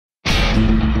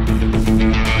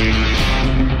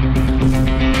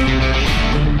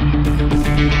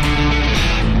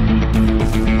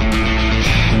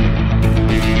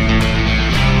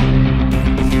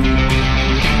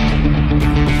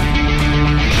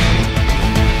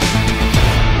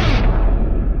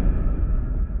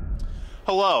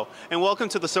Hello, and welcome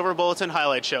to the Silver Bulletin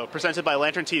Highlight Show, presented by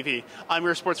Lantern TV. I'm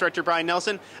your sports director, Brian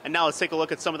Nelson, and now let's take a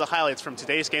look at some of the highlights from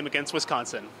today's game against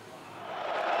Wisconsin.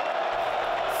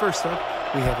 First up,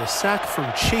 we have a sack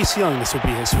from Chase Young. This will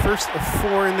be his first of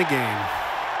 4 in the game.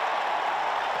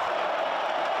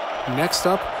 Next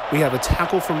up, we have a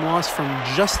tackle from loss from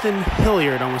Justin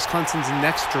Hilliard on Wisconsin's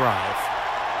next drive.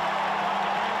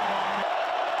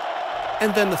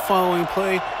 And then the following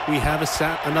play, we have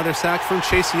another sack from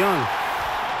Chase Young.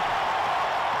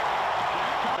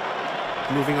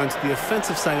 Moving on to the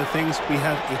offensive side of things, we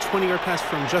have a 20-yard pass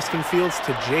from Justin Fields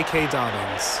to J.K.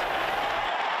 Dobbins.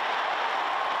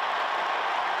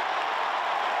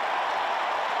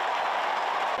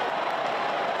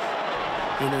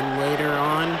 And then later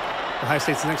on, Ohio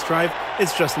State's next drive,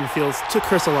 it's Justin Fields to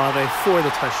Chris Olave for the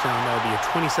touchdown. That would be a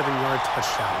 27-yard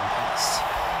touchdown pass.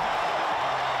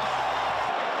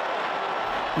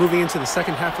 Moving into the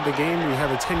second half of the game, we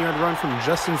have a 10-yard run from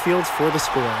Justin Fields for the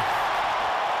score.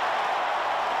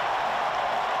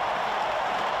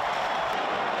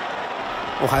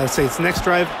 Ohio State's next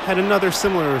drive had another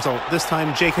similar result, this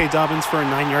time J.K. Dobbins for a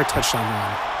 9-yard touchdown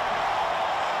run.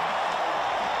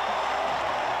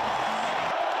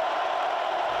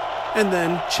 And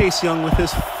then Chase Young with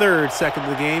his third sack of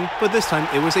the game, but this time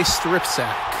it was a strip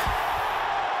sack.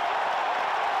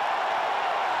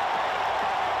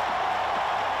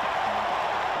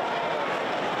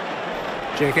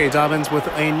 J.K. Dobbins with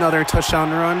another touchdown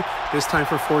run, this time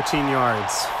for 14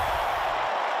 yards.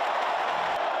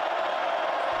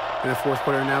 In the fourth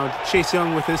quarter now, Chase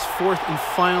Young with his fourth and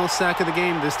final sack of the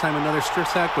game, this time another strip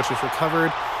sack, which was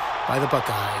recovered by the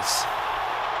Buckeyes.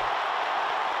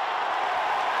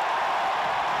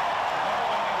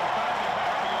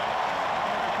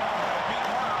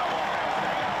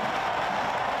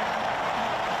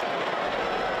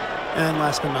 And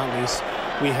last but not least,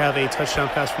 we have a touchdown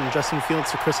pass from Justin Fields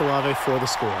to Chris Olave for the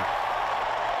score.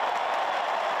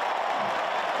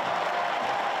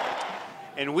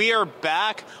 And we are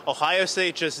back. Ohio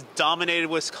State just dominated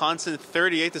Wisconsin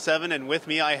 38-7, and with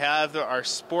me I have our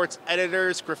sports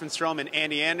editors, Griffin Strom and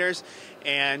Andy Anders.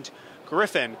 And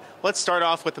Griffin, let's start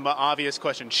off with the obvious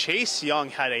question. Chase Young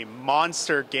had a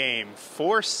monster game,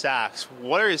 4 sacks.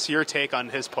 What is your take on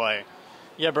his play?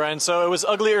 Yeah, Brian, so it was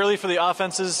ugly early for the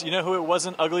offenses. You know who it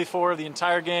wasn't ugly for the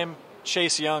entire game?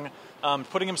 Chase Young,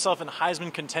 putting himself in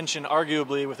Heisman contention,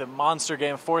 arguably, with a monster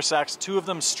game, 4 sacks, 2 of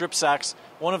them strip sacks,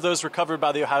 one of those recovered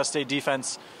by the Ohio State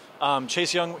defense.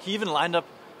 Chase Young, he even lined up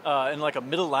in like a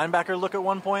middle linebacker look at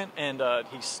one point, and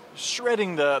he's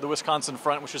shredding the Wisconsin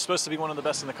front, which was supposed to be one of the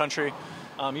best in the country.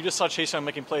 You just saw Chase Young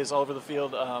making plays all over the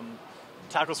field,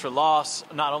 tackles for loss,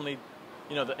 not only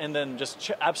and then just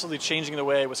absolutely changing the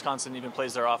way Wisconsin even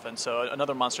plays their offense. So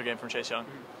another monster game from Chase Young.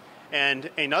 And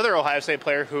another Ohio State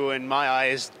player who, in my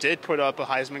eyes, did put up a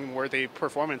Heisman-worthy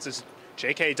performance is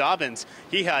J.K. Dobbins.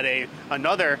 He had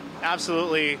another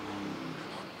absolutely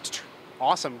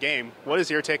awesome game. What is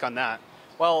your take on that?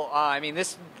 Well, I mean,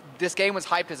 this game was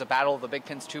hyped as a battle of the Big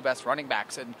Ten's 2 best running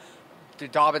backs, and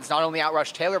Dobbins not only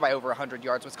outrushed Taylor by over 100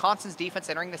 yards, Wisconsin's defense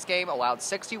entering this game allowed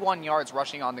 61 yards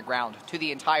rushing on the ground to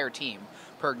the entire team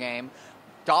per game.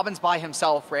 Dobbins by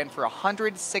himself ran for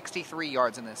 163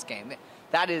 yards in this game.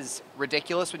 That is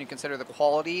ridiculous when you consider the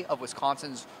quality of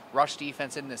Wisconsin's rush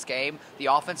defense in this game. The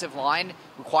offensive line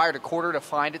required a quarter to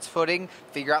find its footing,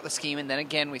 figure out the scheme, and then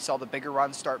again we saw the bigger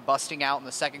runs start busting out in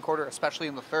the second quarter, especially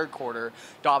in the third quarter.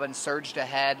 Dobbins surged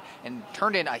ahead and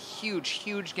turned in a huge,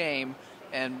 huge game,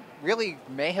 and really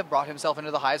may have brought himself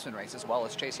into the Heisman race as well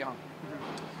as Chase Young.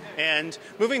 And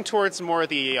moving towards more of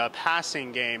the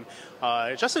passing game,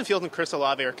 Justin Fields and Chris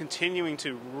Olave are continuing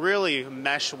to really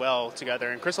mesh well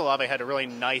together, and Chris Olave had a really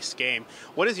nice game.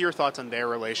 What is your thoughts on their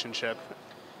relationship?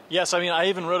 Yes, I mean, I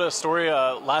even wrote a story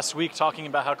last week talking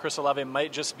about how Chris Olave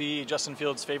might just be Justin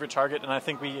Fields' favorite target, and I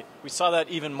think we saw that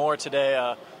even more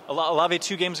today. Olave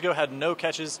 2 games ago had no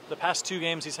catches. The past 2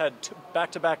 games he's had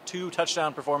back-to-back 2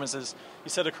 touchdown performances. He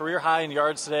set a career high in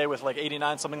yards today with like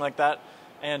 89, something like that.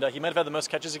 And he might have had the most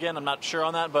catches again. I'm not sure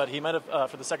on that, but he might have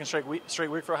for the second straight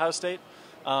week for Ohio State.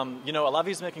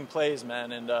 Olave's making plays,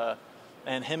 man,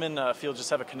 and him and Fields just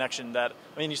have a connection that,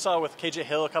 I mean, you saw with KJ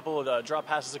Hill, a couple of drop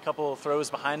passes, a couple of throws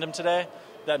behind him today,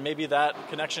 that maybe that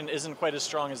connection isn't quite as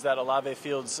strong as that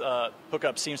Olave-Fields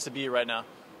hookup seems to be right now.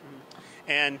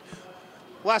 And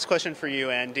last question for you,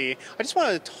 Andy. I just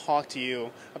wanted to talk to you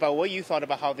about what you thought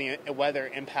about how the weather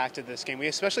impacted this game. We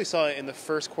especially saw it in the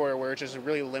first quarter, where it just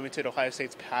really limited Ohio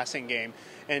State's passing game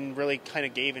and really kind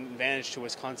of gave an advantage to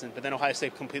Wisconsin. But then Ohio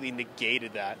State completely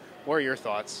negated that. What are your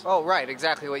thoughts? Oh, right,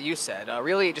 exactly what you said.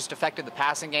 Really, it just affected the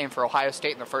passing game for Ohio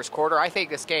State in the first quarter. I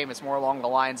think this game is more along the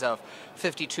lines of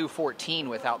 52-14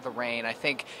 without the rain. I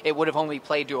think it would have only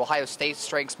played to Ohio State's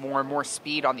strengths more and more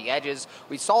speed on the edges.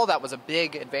 We saw that was a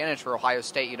big advantage for Ohio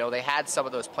State. You know, they had some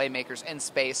of those playmakers in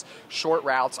space, short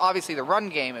routes. Obviously, the run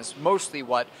game is mostly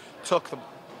what took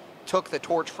the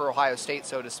torch for Ohio State,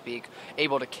 so to speak,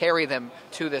 able to carry them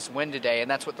to this win today,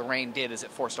 and that's what the rain did, is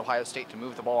it forced Ohio State to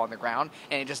move the ball on the ground,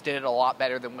 and it just did it a lot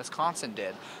better than Wisconsin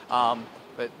did.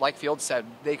 But like Fields said,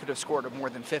 they could have scored more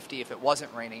than 50 if it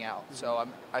wasn't raining out. So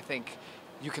I think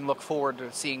you can look forward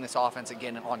to seeing this offense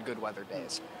again on good weather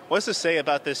days. What's to say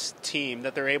about this team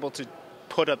that they're able to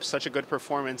put up such a good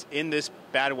performance in this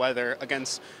bad weather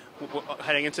against,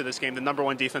 heading into this game, the number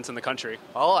one defense in the country?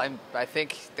 Well, I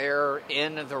think they're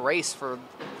in the race for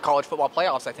college football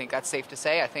playoffs. I think that's safe to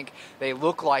say. I think they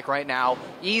look like right now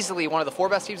easily one of the 4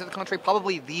 best teams in the country,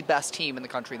 probably the best team in the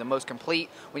country, the most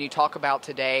complete. When you talk about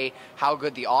today how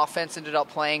good the offense ended up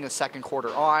playing the second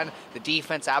quarter on, the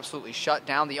defense absolutely shut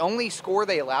down. The only score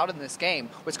they allowed in this game,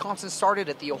 Wisconsin started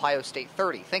at the Ohio State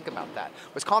 30. Think about that.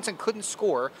 Wisconsin couldn't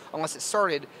score unless it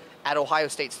started at Ohio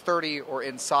State's 30 or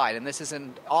inside, and this is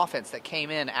an offense that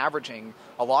came in averaging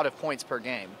a lot of points per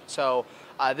game. So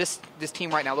this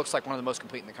team right now looks like one of the most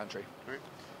complete in the country. All right.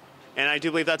 And I do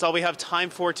believe that's all we have time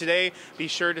for today. Be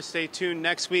sure to stay tuned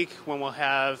next week when we'll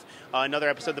have another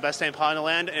episode of The Best Damn Pod in the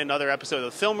Land and another episode of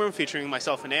The Film Room featuring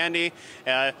myself and Andy.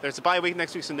 There's a bye week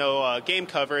next week, so no game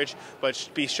coverage, but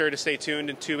be sure to stay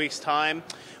tuned in 2 weeks' time.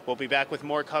 We'll be back with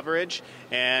more coverage.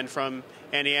 And from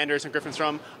Andy Anders and Griffin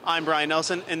Strom, I'm Brian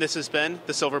Nelson, and this has been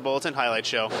the Silver Bulletin Highlight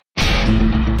Show.